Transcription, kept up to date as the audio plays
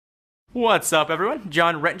What's up, everyone?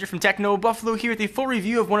 John Rettinger from Techno Buffalo here with a full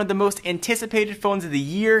review of one of the most anticipated phones of the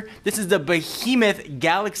year. This is the behemoth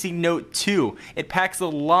Galaxy Note 2. It packs a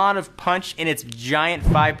lot of punch in its giant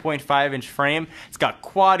 5.5-inch frame. It's got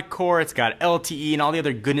quad-core, it's got LTE, and all the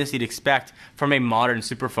other goodness you'd expect from a modern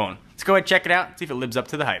superphone. Let's go ahead and check it out and see if it lives up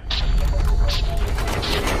to the hype.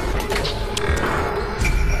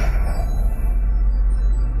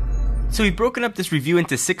 So we've broken up this review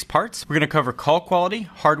into 6 parts. We're going to cover call quality,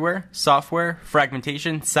 hardware, software,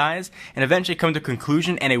 fragmentation, size, and eventually come to a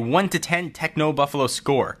conclusion and a 1 to 10 Techno Buffalo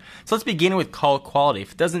score. So let's begin with call quality.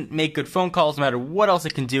 If it doesn't make good phone calls, no matter what else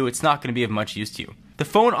it can do, it's not going to be of much use to you. The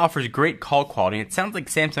phone offers great call quality, and it sounds like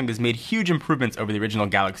Samsung has made huge improvements over the original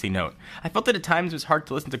Galaxy Note. I felt that at times it was hard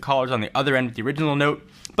to listen to callers on the other end with the original Note,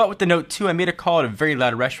 but with the Note 2 I made a call at a very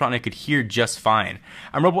loud restaurant and I could hear just fine.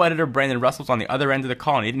 Our mobile editor Brandon Russell's on the other end of the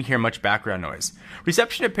call and he didn't hear much background noise.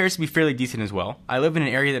 Reception appears to be fairly decent as well. I live in an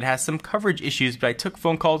area that has some coverage issues, but I took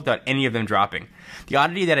phone calls without any of them dropping. The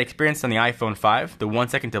oddity that I experienced on the iPhone 5, the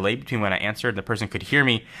 1-second delay between when I answered and the person could hear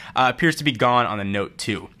me, appears to be gone on the Note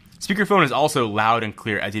 2. Speakerphone is also loud and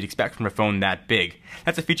clear as you'd expect from a phone that big.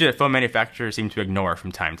 That's a feature that phone manufacturers seem to ignore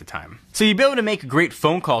from time to time. So you'll be able to make great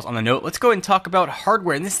phone calls on the Note. Let's go ahead and talk about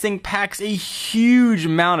hardware, and this thing packs a huge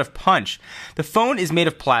amount of punch. The phone is made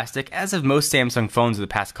of plastic, as have most Samsung phones of the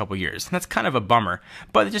past couple years, and that's kind of a bummer,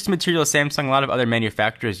 but it's just a material Samsung, a lot of other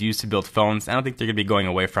manufacturers use to build phones. I don't think they're going to be going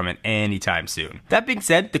away from it anytime soon. That being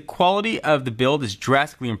said, the quality of the build is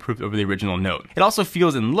drastically improved over the original Note. It also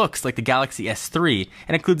feels and looks like the Galaxy S3,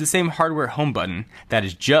 and includes the same hardware home button that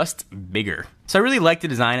is just bigger. So I really like the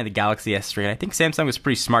design of the Galaxy S3, and I think Samsung was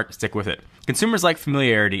pretty smart to stick with it. Consumers like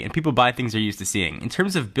familiarity, and people buy things they're used to seeing. In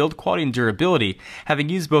terms of build quality and durability, having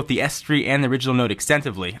used both the S3 and the original Note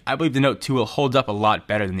extensively, I believe the Note 2 will hold up a lot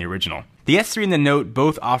better than the original. The S3 and the Note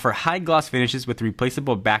both offer high gloss finishes with a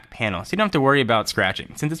replaceable back panel, so you don't have to worry about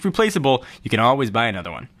scratching. Since it's replaceable, you can always buy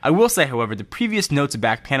another one. I will say, however, the previous Note's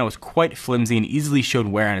back panel was quite flimsy and easily showed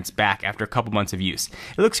wear on its back after a couple months of use.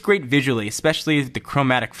 It looks great visually, especially the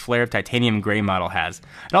chromatic flare of titanium gray model has.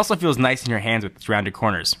 It also feels nice in your hands with its rounded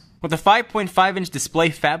corners. With a 5.5-inch display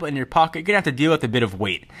phablet in your pocket, you're going to have to deal with a bit of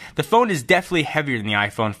weight. The phone is definitely heavier than the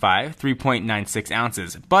iPhone 5, 3.96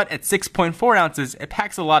 ounces, but at 6.4 ounces, it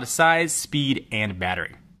packs a lot of size, speed, and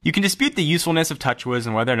battery. You can dispute the usefulness of TouchWiz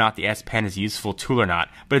and whether or not the S Pen is a useful tool or not,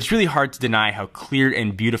 but it's really hard to deny how clear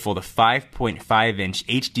and beautiful the 5.5-inch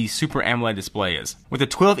HD Super AMOLED display is. With a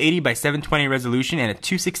 1280 by 720 resolution and a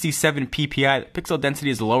 267 ppi, the pixel density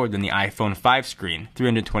is lower than the iPhone 5 screen,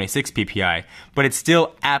 326 ppi, but it's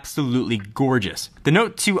still absolutely gorgeous. The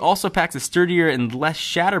Note 2 also packs a sturdier and less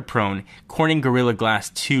shatter-prone Corning Gorilla Glass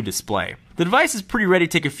 2 display. The device is pretty ready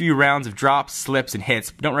to take a few rounds of drops, slips, and hits,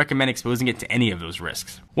 but don't recommend exposing it to any of those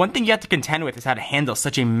risks. One thing you have to contend with is how to handle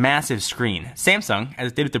such a massive screen. Samsung,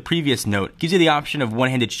 as it did with the previous Note, gives you the option of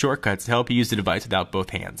one-handed shortcuts to help you use the device without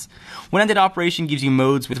both hands. One-handed operation gives you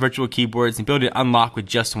modes with virtual keyboards and ability to unlock with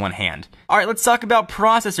just one hand. Alright, let's talk about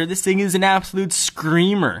processor. This thing is an absolute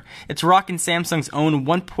screamer. It's rocking Samsung's own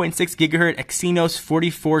 1.6 GHz Exynos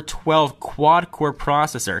 4412 quad-core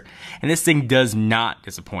processor, and this thing does not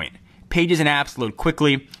disappoint. Pages and apps load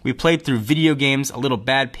quickly. We played through video games, a little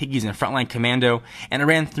Bad Piggies and Frontline Commando, and I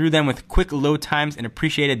ran through them with quick load times and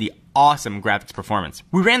appreciated the awesome graphics performance.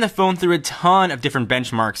 We ran the phone through a ton of different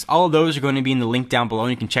benchmarks. All of those are going to be in the link down below,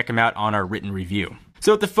 and you can check them out on our written review.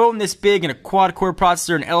 So with the phone this big and a quad-core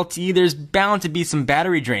processor and LTE, there's bound to be some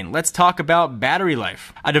battery drain. Let's talk about battery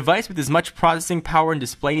life. A device with as much processing power and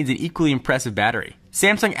display needs an equally impressive battery.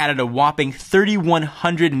 Samsung added a whopping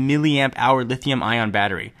 3100 mAh lithium-ion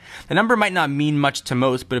battery. The number might not mean much to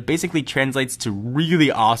most, but it basically translates to really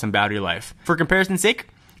awesome battery life. For comparison's sake,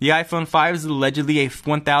 the iPhone 5 is allegedly a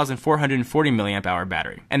 1440 mAh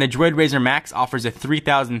battery, and the Droid Razr Max offers a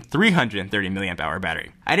 3330 mAh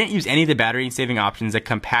battery. I didn't use any of the battery saving options that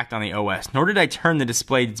come packed on the OS, nor did I turn the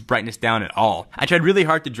display's brightness down at all. I tried really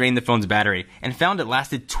hard to drain the phone's battery, and found it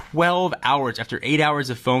lasted 12 hours after 8 hours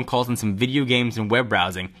of phone calls and some video games and web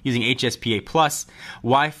browsing using HSPA+,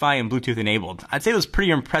 Wi-Fi, and Bluetooth enabled. I'd say those pretty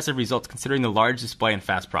impressive results considering the large display and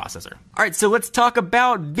fast processor. Alright, so let's talk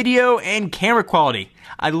about video and camera quality.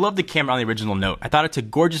 I love the camera on the original Note. I thought it took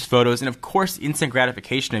gorgeous photos, and of course the instant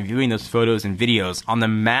gratification of viewing those photos and videos on the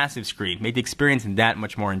massive screen made the experience that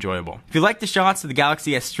much more enjoyable. If you like the shots of the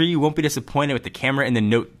Galaxy S3, you won't be disappointed with the camera in the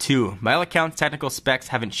Note 2. By all accounts, technical specs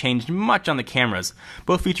haven't changed much on the cameras.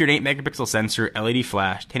 Both featured an 8-megapixel sensor, LED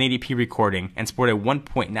flash, 1080p recording, and sport a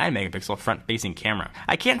 1.9-megapixel front-facing camera.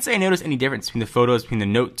 I can't say I noticed any difference between the photos between the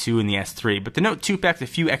Note 2 and the S3, but the Note 2 packs a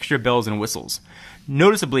few extra bells and whistles.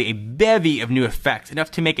 noticeably a bevy of new effects, enough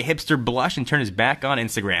to make a hipster blush and turn his back on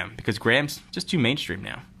Instagram, because Gram's just too mainstream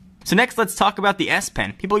now. So next, let's talk about the S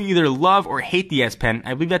Pen. People either love or hate the S Pen.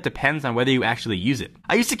 I believe that depends on whether you actually use it.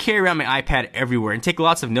 I used to carry around my iPad everywhere and take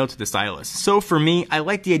lots of notes with the stylus. So for me, I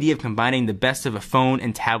like the idea of combining the best of a phone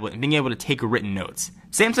and tablet and being able to take written notes.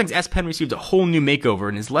 Samsung's S Pen received a whole new makeover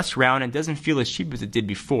and is less round and doesn't feel as cheap as it did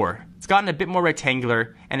before. It's gotten a bit more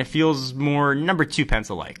rectangular and it feels more number 2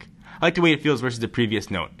 pencil-like. I like the way it feels versus the previous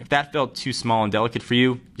Note. If that felt too small and delicate for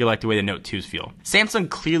you, you'll like the way the Note 2s feel. Samsung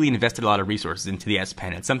clearly invested a lot of resources into the S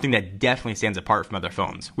Pen. It's something that definitely stands apart from other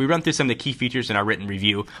phones. We run through some of the key features in our written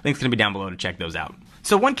review. Link's going to be down below to check those out.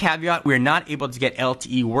 So one caveat, we are not able to get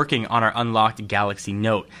LTE working on our unlocked Galaxy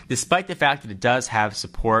Note, despite the fact that it does have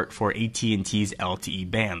support for AT&T's LTE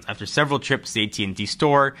bands. After several trips to the AT&T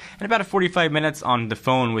store and about 45 minutes on the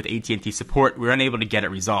phone with AT&T support, we were unable to get it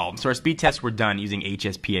resolved. So our speed tests were done using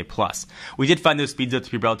HSPA+. We did find those speeds up to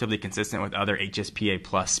be relatively consistent with other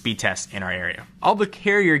HSPA+ speed tests in our area. All the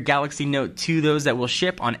carrier Galaxy Note 2, those that will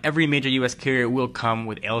ship on every major US carrier, will come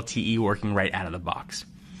with LTE working right out of the box.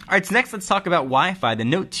 Alright, so next let's talk about Wi-Fi. The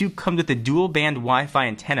Note 2 comes with a dual-band Wi-Fi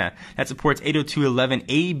antenna that supports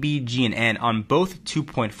 802.11a, B, G, and N on both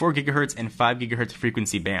 2.4 GHz and 5 GHz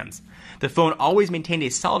frequency bands. The phone always maintained a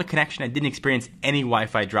solid connection and didn't experience any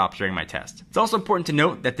Wi-Fi drops during my test. It's also important to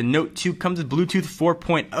note that the Note 2 comes with Bluetooth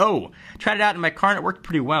 4.0. Tried it out in my car and it worked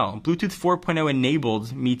pretty well. Bluetooth 4.0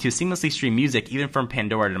 enabled me to seamlessly stream music even from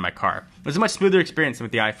Pandora to my car. It was a much smoother experience than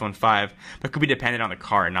with the iPhone 5, but could be dependent on the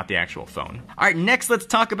car and not the actual phone. Alright, next let's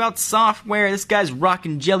talk about software. This guy's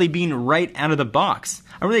rocking Jelly Bean right out of the box.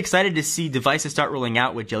 I'm really excited to see devices start rolling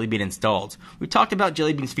out with Jelly Bean installed. We talked about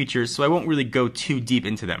Jelly Bean's features, so I won't really go too deep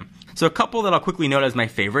into them. So a couple that I'll quickly note as my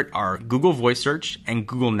favorite are Google Voice Search and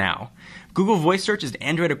Google Now. Google Voice Search is the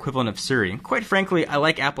Android equivalent of Siri. Quite frankly, I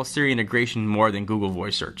like Apple Siri integration more than Google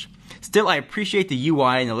Voice Search. Still, I appreciate the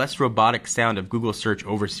UI and the less robotic sound of Google Search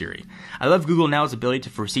over Siri. I love Google Now's ability to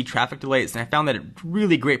foresee traffic delays, and I found that a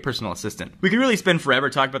really great personal assistant. We could really spend forever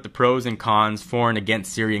talking about the pros and cons for and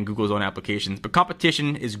against Siri and Google's own applications, but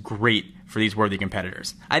competition is great for these worthy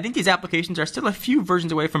competitors. I think these applications are still a few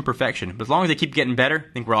versions away from perfection, but as long as they keep getting better,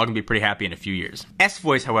 I think we're all going to be pretty happy in a few years.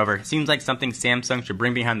 S-Voice, however, seems like something Samsung should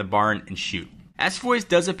bring behind the barn and shoot. S-Voice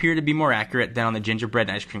does appear to be more accurate than on the gingerbread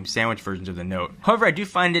and ice cream sandwich versions of the Note. However, I do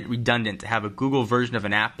find it redundant to have a Google version of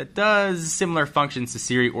an app that does similar functions to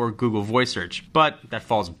Siri or Google Voice Search, but that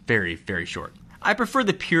falls very, very short. I prefer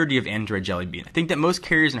the purity of Android Jelly Bean. I think that most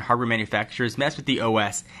carriers and hardware manufacturers mess with the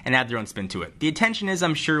OS and add their own spin to it. The intention is,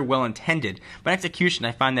 I'm sure, well intended, but in execution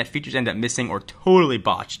I find that features end up missing or totally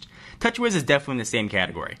botched. TouchWiz is definitely in the same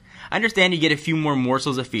category. I understand you get a few more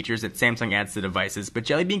morsels of features that Samsung adds to devices, but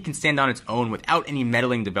Jelly Bean can stand on its own without any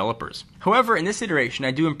meddling developers. However, in this iteration,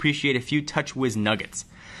 I do appreciate a few TouchWiz nuggets.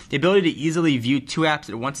 The ability to easily view 2 apps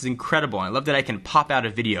at once is incredible, and I love that I can pop out a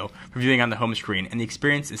video for viewing on the home screen, and the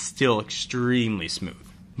experience is still extremely smooth.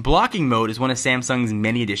 Blocking mode is one of Samsung's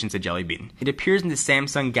many additions to Jelly Bean. It appears in the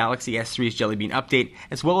Samsung Galaxy S3's Jelly Bean update,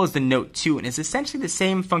 as well as the Note 2, and is essentially the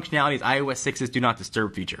same functionality as iOS 6's Do Not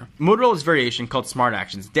Disturb feature. Motorola's variation, called Smart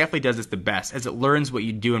Actions, definitely does this the best, as it learns what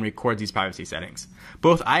you do and records these privacy settings.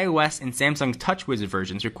 Both iOS and Samsung's TouchWiz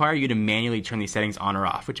versions require you to manually turn these settings on or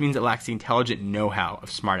off, which means it lacks the intelligent know-how of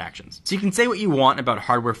Smart Actions. So you can say what you want about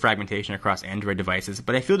hardware fragmentation across Android devices,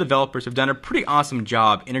 but I feel developers have done a pretty awesome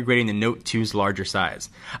job integrating the Note 2's larger size.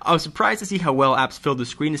 I was surprised to see how well apps filled the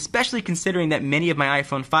screen, especially considering that many of my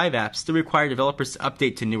iPhone 5 apps still require developers to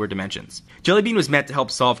update to newer dimensions. Jelly Bean was meant to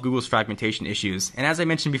help solve Google's fragmentation issues, and as I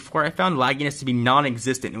mentioned before, I found lagginess to be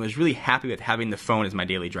non-existent and was really happy with having the phone as my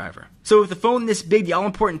daily driver. So with a phone this big, the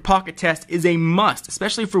all-important Pocket test is a must,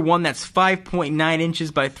 especially for one that's 5.9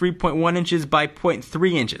 inches by 3.1 inches by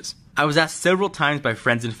 0.3 inches. I was asked several times by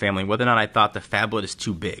friends and family whether or not I thought the phablet is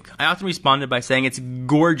too big. I often responded by saying it's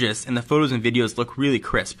gorgeous and the photos and videos look really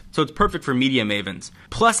crisp, so it's perfect for media mavens.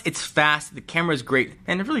 Plus, it's fast, the camera is great,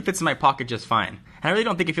 and it really fits in my pocket just fine. And I really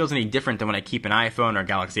don't think it feels any different than when I keep an iPhone or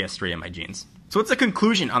Galaxy S3 in my jeans. So what's the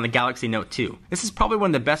conclusion on the Galaxy Note 2? This is probably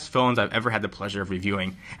one of the best phones I've ever had the pleasure of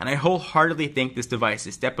reviewing, and I wholeheartedly think this device is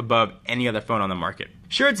a step above any other phone on the market.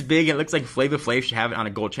 Sure, it's big and it looks like Flavor Flav should have it on a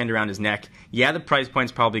gold chain around his neck. Yeah, the price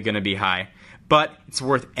point's probably going to be high, but it's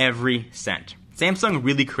worth every cent. Samsung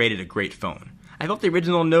really created a great phone. I felt the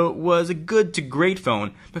original Note was a good to great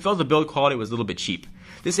phone, but felt the build quality was a little bit cheap.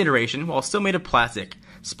 This iteration, while still made of plastic,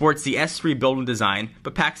 sports the S3 build-in design,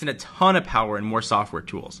 but packs in a ton of power and more software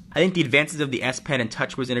tools. I think the advances of the S Pen and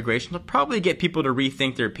TouchWiz integration will probably get people to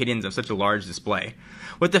rethink their opinions of such a large display.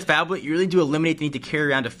 With the phablet, you really do eliminate the need to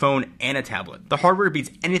carry around a phone and a tablet. The hardware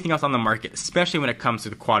beats anything else on the market, especially when it comes to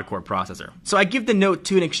the quad-core processor. So I give the Note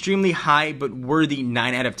 2 an extremely high but worthy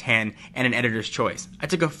 9 out of 10 and an editor's choice. I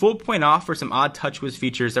took a full point off for some odd TouchWiz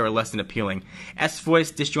features that were less than appealing,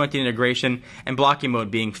 S-Voice, disjointed integration, and blocking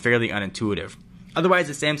mode being fairly unintuitive. Otherwise,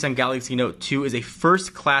 the Samsung Galaxy Note 2 is a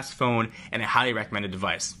first-class phone and a highly recommended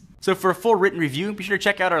device. So for a full written review, be sure to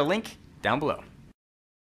check out our link down below.